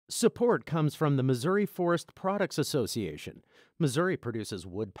Support comes from the Missouri Forest Products Association. Missouri produces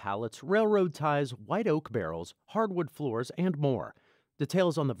wood pallets, railroad ties, white oak barrels, hardwood floors, and more.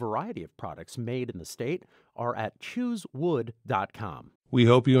 Details on the variety of products made in the state are at choosewood.com. We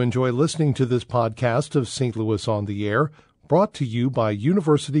hope you enjoy listening to this podcast of St. Louis on the Air, brought to you by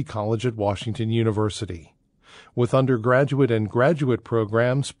University College at Washington University. With undergraduate and graduate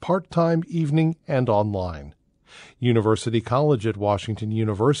programs, part-time, evening, and online. University College at Washington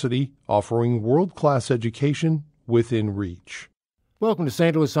University, offering world-class education within reach. Welcome to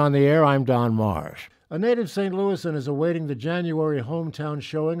St. Louis on the Air. I'm Don Marsh. A native St. Louisan is awaiting the January hometown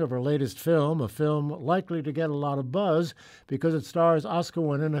showing of her latest film, a film likely to get a lot of buzz because it stars Oscar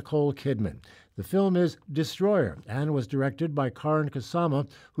winner Nicole Kidman. The film is Destroyer and was directed by Karyn Kusama,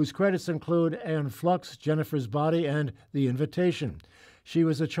 whose credits include Anne Flux, Jennifer's Body, and The Invitation. She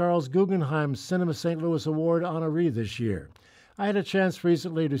was a Charles Guggenheim Cinema St. Louis Award honoree this year. I had a chance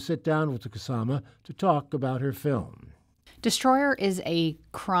recently to sit down with Kusama to talk about her film. Destroyer is a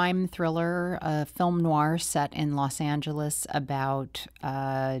crime thriller, a film noir set in Los Angeles about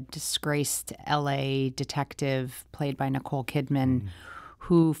a disgraced L.A. detective played by Nicole Kidman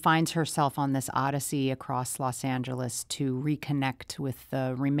who finds herself on this odyssey across Los Angeles to reconnect with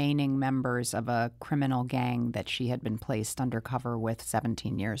the remaining members of a criminal gang that she had been placed undercover with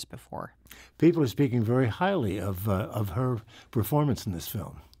 17 years before. People are speaking very highly of her performance in this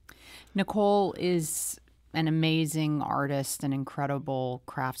film. Nicole is an amazing artist, an incredible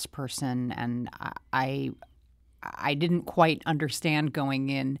craftsperson, and I didn't quite understand going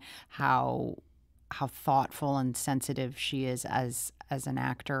in how thoughtful and sensitive she is as an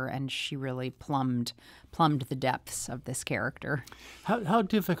actor, and she really plumbed the depths of this character. How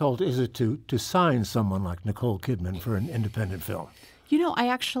difficult is it to sign someone like Nicole Kidman for an independent film? You know, I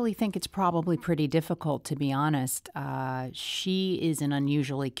actually think it's probably pretty difficult, to be honest. She is an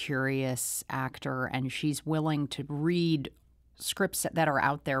unusually curious actor, and she's willing to read scripts that are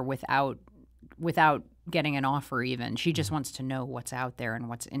out there without getting an offer even. She just wants to know what's out there and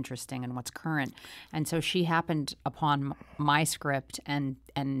what's interesting and what's current. And so she happened upon my script and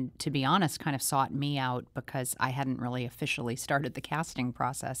to be honest, kind of sought me out because I hadn't really officially started the casting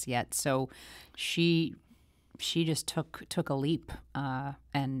process yet. So she just took a leap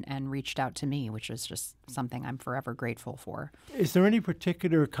and reached out to me, which is just something I'm forever grateful for. Is there any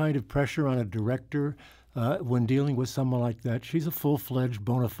particular kind of pressure on a director when dealing with someone like that? She's a full-fledged,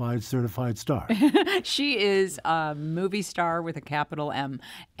 bona fide, certified star. She is a movie star with a capital M,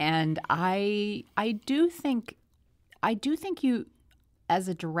 and I do think you, as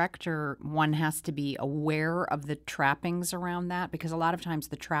a director, one has to be aware of the trappings around that, because a lot of times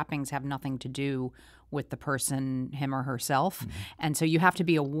the trappings have nothing to do with the person, him or herself. And so you have to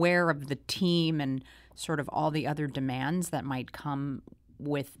be aware of the team and sort of all the other demands that might come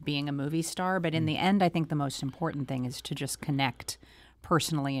with being a movie star. But in the end, I think the most important thing is to just connect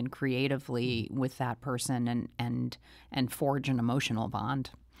personally and creatively with that person and forge an emotional bond.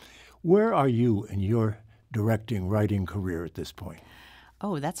 Where are you in your directing, writing career at this point?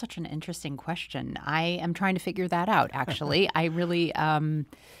 Oh, that's such an interesting question. I am trying to figure that out, actually. I really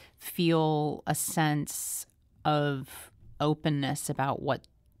feel a sense of openness about what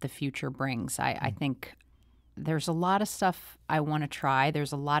the future brings. I think there's a lot of stuff I want to try.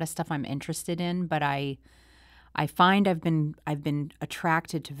 There's a lot of stuff I'm interested in, but I find I've been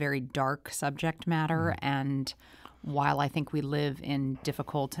attracted to very dark subject matter, and while I think we live in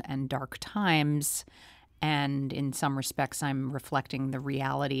difficult and dark times, and in some respects I'm reflecting the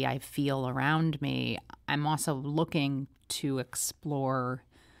reality I feel around me, I'm also looking to explore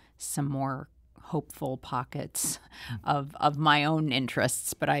some more hopeful pockets of my own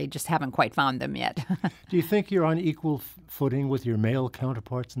interests, but I just haven't quite found them yet. Do you think you're on equal footing with your male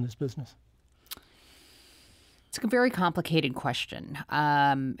counterparts in this business? It's a very complicated question.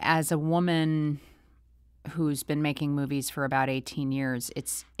 As a woman who's been making movies for about 18 years,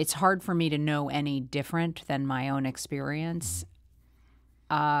 it's hard for me to know any different than my own experience.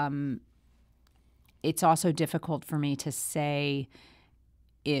 It's also difficult for me to say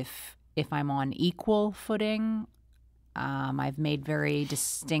if I'm on equal footing. I've made very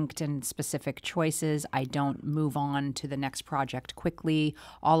distinct and specific choices. I don't move on to the next project quickly.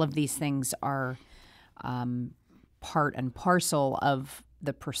 All of these things are part and parcel of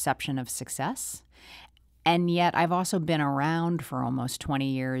the perception of success. And yet I've also been around for almost 20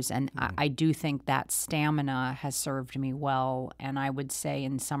 years, and I do think that stamina has served me well. And I would say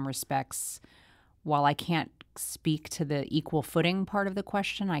in some respects, while I can't speak to the equal footing part of the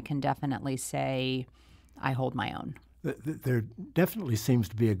question, I can definitely say I hold my own. There definitely seems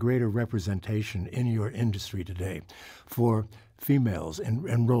to be a greater representation in your industry today for females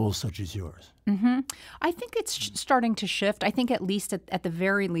in roles such as yours. I think it's starting to shift. I think at least at the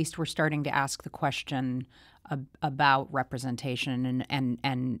very least we're starting to ask the question about representation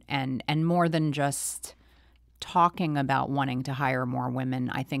and more than just talking about wanting to hire more women.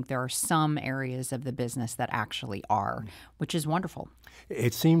 I think there are some areas of the business that actually are, which is wonderful.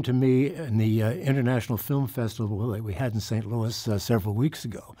 It seemed to me in the International Film Festival that we had in St. Louis several weeks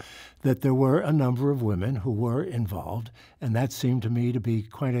ago that there were a number of women who were involved, and that seemed to me to be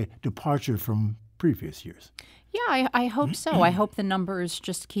quite a departure from previous years. Yeah, I hope so. I hope the numbers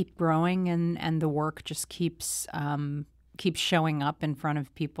just keep growing and the work just keeps showing up in front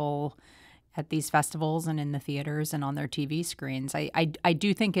of people at these festivals and in the theaters and on their TV screens. I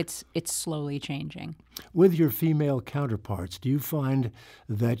do think it's slowly changing. With your female counterparts, do you find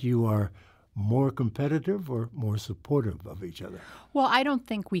that you are more competitive or more supportive of each other? Well, I don't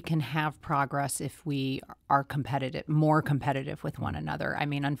think we can have progress if we are more competitive with one another. I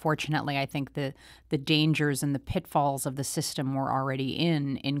mean, unfortunately, I think the dangers and the pitfalls of the system we're already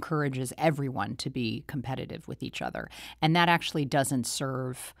in encourages everyone to be competitive with each other. And that actually doesn't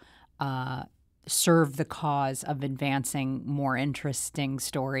serve the cause of advancing more interesting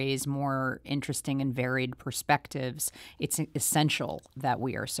stories, more interesting and varied perspectives. It's essential that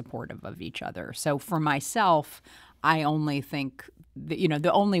we are supportive of each other. So for myself, I only think that,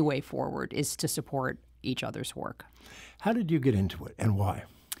 the only way forward is to support each other's work. How did you get into it and why?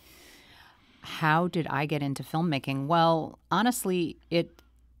 How did I get into filmmaking? Well, honestly,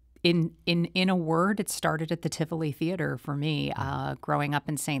 In a word, it started at the Tivoli Theatre for me. Growing up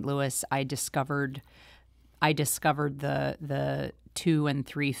in St. Louis, I discovered the 2 and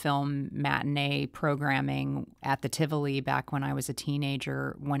 3 film matinee programming at the Tivoli back when I was a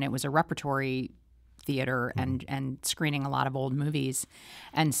teenager, when it was a repertory theater and screening a lot of old movies.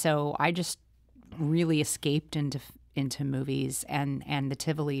 And so I just really escaped into movies, and the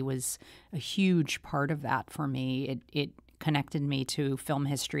Tivoli was a huge part of that for me. It connected me to film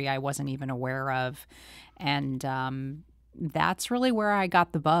history I wasn't even aware of. And that's really where I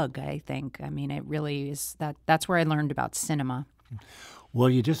got the bug, I think. I mean, it really is that's where I learned about cinema. Well,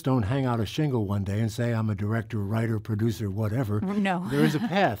 you just don't hang out a shingle one day and say, I'm a director, writer, producer, whatever. No. There is a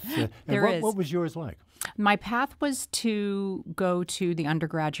path. What was yours like? My path was to go to the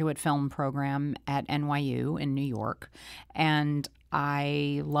undergraduate film program at NYU in New York. And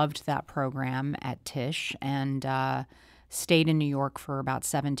I loved that program at Tisch and stayed in New York for about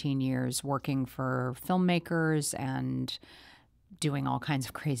 17 years, working for filmmakers and doing all kinds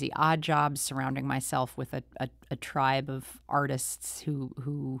of crazy odd jobs, surrounding myself with a tribe of artists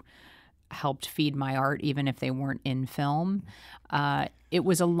who helped feed my art, even if they weren't in film. It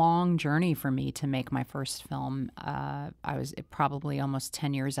was a long journey for me to make my first film. I was probably almost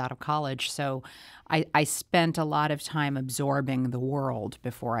 10 years out of college, so I spent a lot of time absorbing the world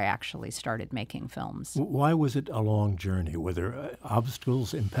before I actually started making films. Why was it a long journey? Were there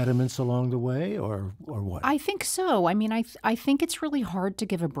obstacles, impediments along the way, or what? I think so. I mean, I think it's really hard to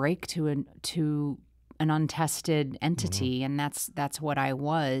give a break to an untested entity, and that's what I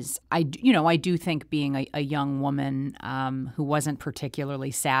was. I do think being a young woman who wasn't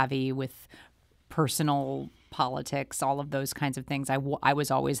particularly savvy with personal politics, all of those kinds of things. I was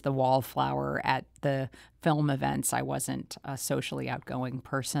always the wallflower at the film events. I wasn't a socially outgoing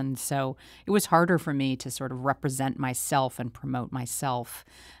person, so it was harder for me to sort of represent myself and promote myself.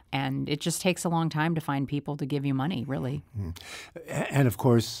 And it just takes a long time to find people to give you money, really. And, of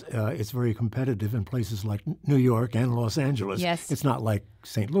course, it's very competitive in places like New York and Los Angeles. Yes. It's not like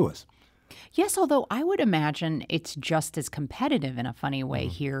St. Louis. Yes, although I would imagine it's just as competitive in a funny way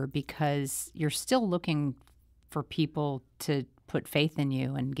here, because you're still looking for people to put faith in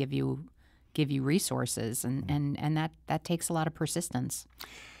you and give you resources, and that takes a lot of persistence.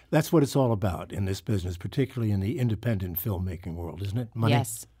 That's what it's all about in this business, particularly in the independent filmmaking world, isn't it? Money?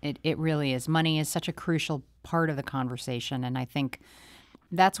 Yes, it really is. Money is such a crucial part of the conversation, and I think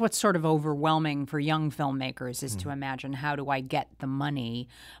that's what's sort of overwhelming for young filmmakers is to imagine, how do I get the money?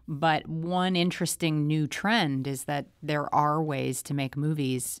 But one interesting new trend is that there are ways to make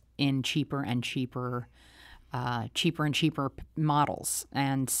movies in cheaper and cheaper models.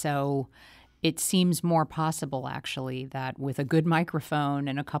 And so it seems more possible, actually, that with a good microphone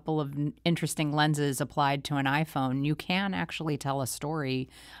and a couple of interesting lenses applied to an iPhone, you can actually tell a story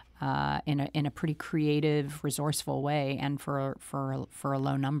in a pretty creative, resourceful way, and for a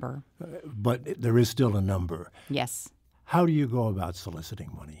low number. But there is still a number. Yes. How do you go about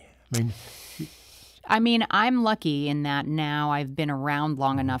soliciting money? I mean, I mean, I'm lucky in that now I've been around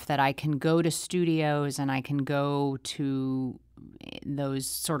long enough that I can go to studios and I can go to those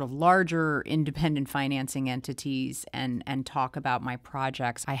sort of larger independent financing entities and talk about my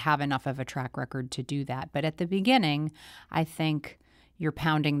projects. I have enough of a track record to do that. But at the beginning, I think you're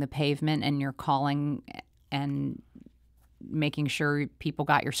pounding the pavement and you're calling and making sure people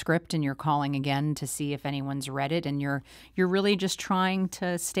got your script, and you're calling again to see if anyone's read it, and you're really just trying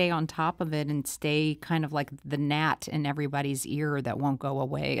to stay on top of it and stay kind of like the gnat in everybody's ear that won't go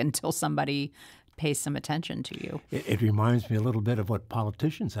away until somebody pays some attention to you. It reminds me a little bit of what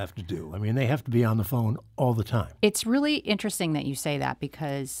politicians have to do. I mean, they have to be on the phone all the time. It's really interesting that you say that,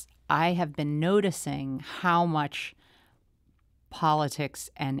 because I have been noticing how much politics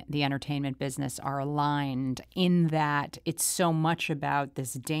and the entertainment business are aligned, in that it's so much about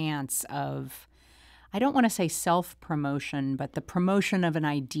this dance of, I don't want to say self-promotion, but the promotion of an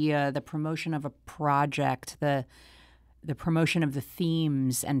idea, the promotion of a project, the promotion of the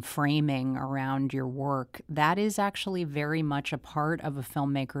themes and framing around your work. That is actually very much a part of a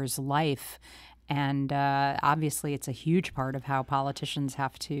filmmaker's life. And obviously, it's a huge part of how politicians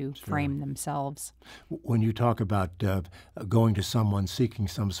have to frame themselves. When you talk about going to someone seeking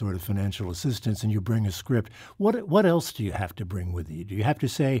some sort of financial assistance and you bring a script, what else do you have to bring with you? Do you have to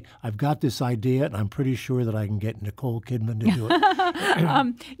say, I've got this idea and I'm pretty sure that I can get Nicole Kidman to do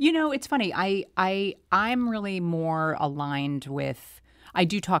it? It's funny. I'm really more aligned with, I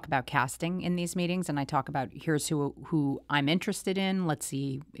do talk about casting in these meetings, and I talk about, here's who I'm interested in. Let's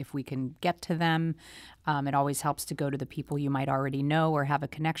see if we can get to them. It always helps to go to the people you might already know or have a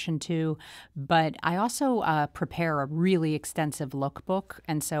connection to. But I also prepare a really extensive lookbook.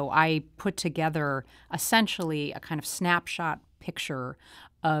 And so I put together essentially a kind of snapshot picture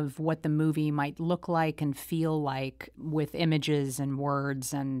of what the movie might look like and feel like, with images and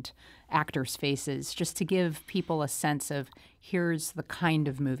words and actors' faces, just to give people a sense of, here's the kind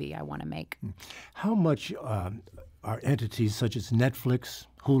of movie I want to make. How much are entities such as Netflix,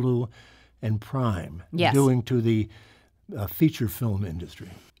 Hulu, and Prime doing to the feature film industry?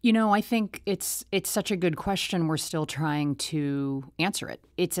 I think it's such a good question. We're still trying to answer it.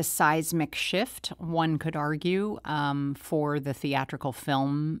 It's a seismic shift, one could argue, for the theatrical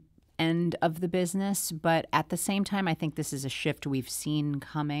film end of the business. But at the same time, I think this is a shift we've seen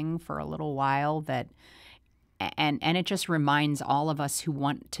coming for a little while, and it just reminds all of us who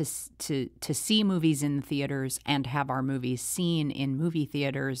want to see movies in theaters and have our movies seen in movie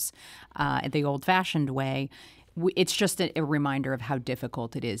theaters the old-fashioned way. It's just a reminder of how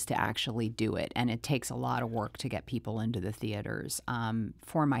difficult it is to actually do it, and it takes a lot of work to get people into the theaters.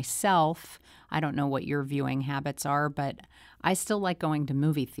 For myself, I don't know what your viewing habits are, but I still like going to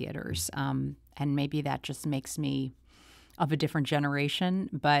movie theaters, and maybe that just makes me of a different generation,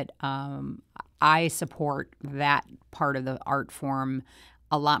 but I support that part of the art form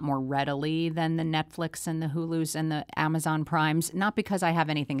a lot more readily than the Netflix and the Hulus and the Amazon Primes, not because I have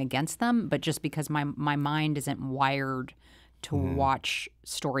anything against them, but just because my mind isn't wired to watch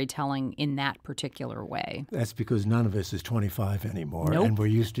storytelling in that particular way. That's because none of us is 25 anymore, Nope. and we're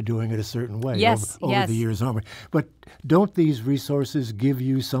used to doing it a certain way over the years. But don't these resources give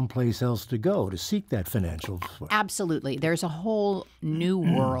you someplace else to go to seek that financial support? Absolutely. There's a whole new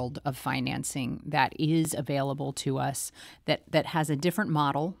world of financing that is available to us that has a different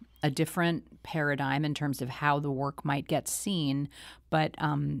model, a different paradigm in terms of how the work might get seen. But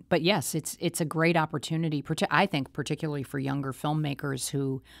yes, it's a great opportunity, I think, particularly for younger filmmakers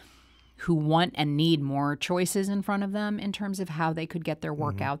who want and need more choices in front of them in terms of how they could get their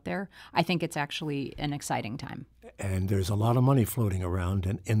work out there. I think it's actually an exciting time. And there's a lot of money floating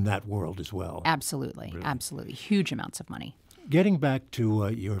around in that world as well. Absolutely. Really. Absolutely. Huge amounts of money. Getting back to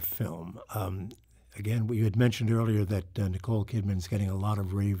your film, again, you had mentioned earlier that Nicole Kidman's getting a lot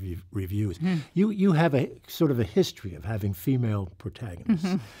of rave reviews. You have a sort of a history of having female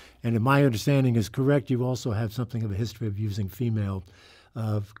protagonists. And if my understanding is correct, you also have something of a history of using female,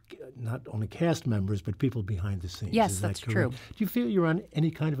 not only cast members, but people behind the scenes. Yes, is that that's correct? true. Do you feel you're on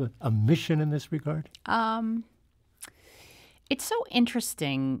any kind of a mission in this regard? It's so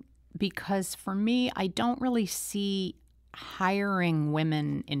interesting because for me, I don't really see hiring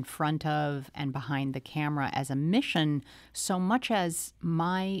women in front of and behind the camera as a mission so much as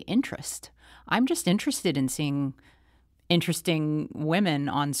my interest. I'm just interested in seeing interesting women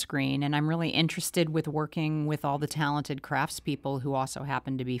on screen, and I'm really interested with working with all the talented craftspeople who also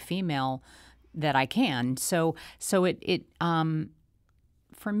happen to be female that I can. So it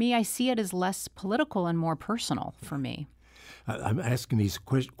for me, I see it as less political and more personal for me. I'm asking these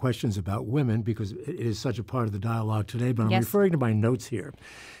questions about women because it is such a part of the dialogue today, but I'm Yes. referring to my notes here.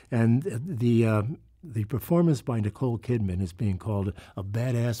 And the the performance by Nicole Kidman is being called a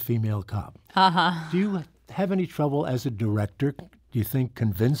badass female cop. Do you have any trouble as a director, do you think,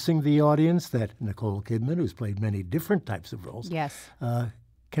 convincing the audience that Nicole Kidman, who's played many different types of roles, Yes.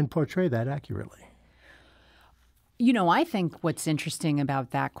 Can portray that accurately? You know, I think what's interesting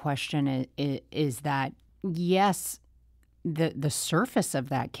about that question is that, yes, the surface of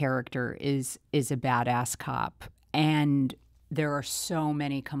that character is a badass cop, and there are so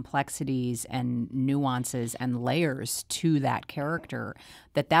many complexities and nuances and layers to that character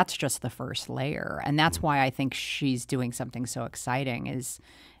that's just the first layer. And that's why I think she's doing something so exciting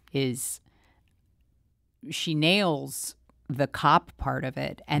is she nails the cop part of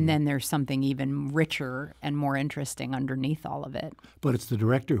it, and then there's something even richer and more interesting underneath all of it. But it's the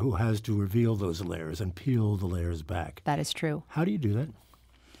director who has to reveal those layers and peel the layers back. That is true. How do you do that?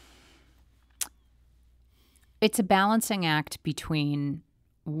 It's a balancing act between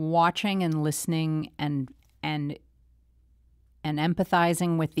watching and listening and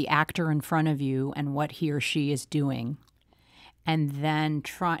empathizing with the actor in front of you and what he or she is doing, and then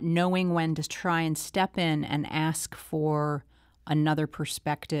knowing when to try and step in and ask for another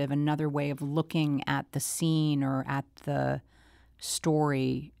perspective, another way of looking at the scene or at the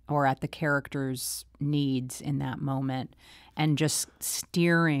story or at the character's needs in that moment, and just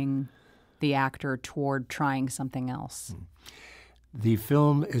steering the actor toward trying something else. The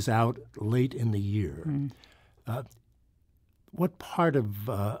film is out late in the year. What part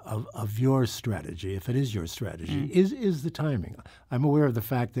of your strategy, if it is your strategy, is the timing? I'm aware of the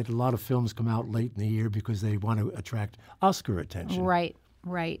fact that a lot of films come out late in the year because they want to attract Oscar attention. Right.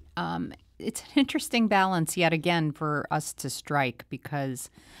 It's an interesting balance yet again for us to strike,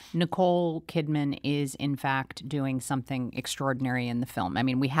 because Nicole Kidman is in fact doing something extraordinary in the film. I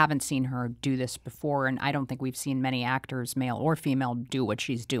mean, we haven't seen her do this before, and I don't think we've seen many actors, male or female, do what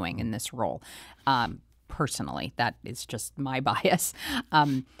she's doing in this role. Personally, that is just my bias.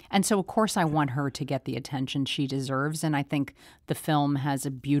 And so, of course, I want her to get the attention she deserves. And I think the film has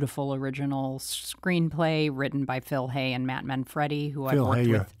a beautiful original screenplay written by Phil Hay and Matt Manfredi, who I've worked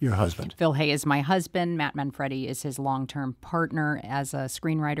with. Your husband. Phil Hay is my husband. Matt Manfredi is his long-term partner as a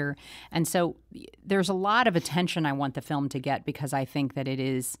screenwriter. And so there's a lot of attention I want the film to get, because I think that it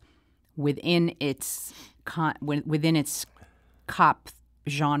is within its cop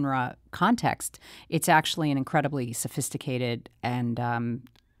genre context, it's actually an incredibly sophisticated and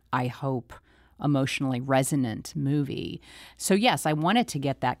I hope emotionally resonant movie. So yes, I wanted to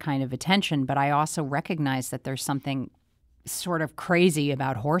get that kind of attention, but I also recognize that there's something sort of crazy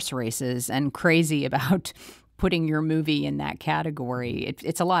about horse races and crazy about putting your movie in that category.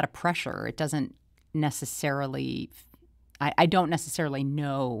 It's a lot of pressure. It doesn't necessarily I don't necessarily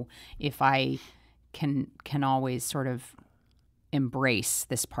know if I can always sort of embrace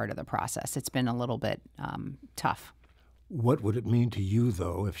this part of the process. It's been a little bit tough. What would it mean to you,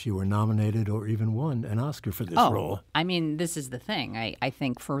 though, if she were nominated or even won an Oscar for this role? I mean, this is the thing. I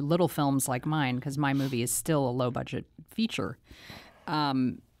think for little films like mine, because my movie is still a low-budget feature,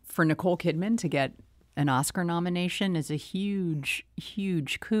 for Nicole Kidman to get an Oscar nomination is a huge,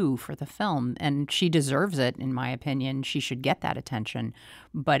 huge coup for the film. And she deserves it, in my opinion. She should get that attention.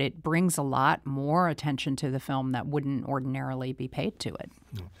 But it brings a lot more attention to the film that wouldn't ordinarily be paid to it.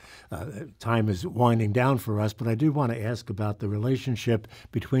 Time is winding down for us, but I do want to ask about the relationship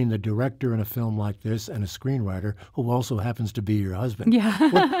between the director in a film like this and a screenwriter who also happens to be your husband.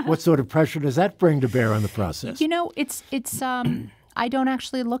 Yeah. What sort of pressure does that bring to bear on the process? You know, it's I don't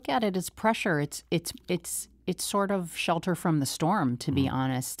actually look at it as pressure. It's sort of shelter from the storm, to be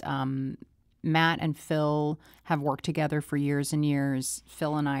honest. Matt and Phil have worked together for years and years.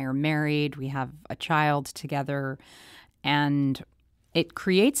 Phil and I are married. We have a child together, and it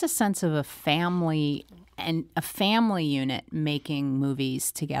creates a sense of a family and a family unit making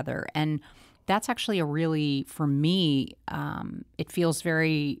movies together. And that's actually a really, for me, it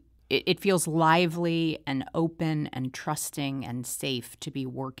feels lively and open and trusting and safe to be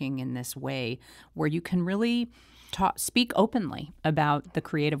working in this way, where you can really speak openly about the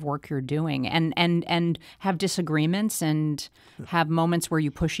creative work you're doing, and have disagreements and have moments where you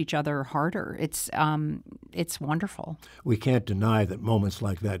push each other harder. It's wonderful. We can't deny that moments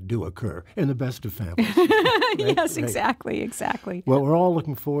like that do occur in the best of families. Yes, exactly. Well, we're all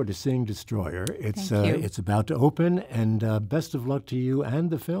looking forward to seeing Destroyer. It's about to open, and best of luck to you and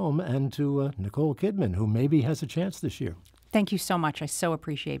the film, and to Nicole Kidman, who maybe has a chance this year. Thank you so much. I so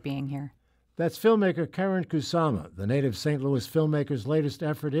appreciate being here. That's filmmaker Karyn Kusama. The native St. Louis filmmaker's latest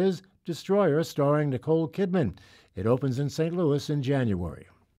effort is Destroyer, starring Nicole Kidman. It opens in St. Louis in January.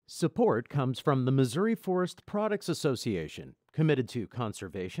 Support comes from the Missouri Forest Products Association, committed to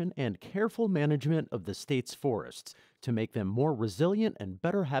conservation and careful management of the state's forests to make them more resilient and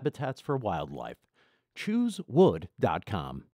better habitats for wildlife. ChooseWood.com.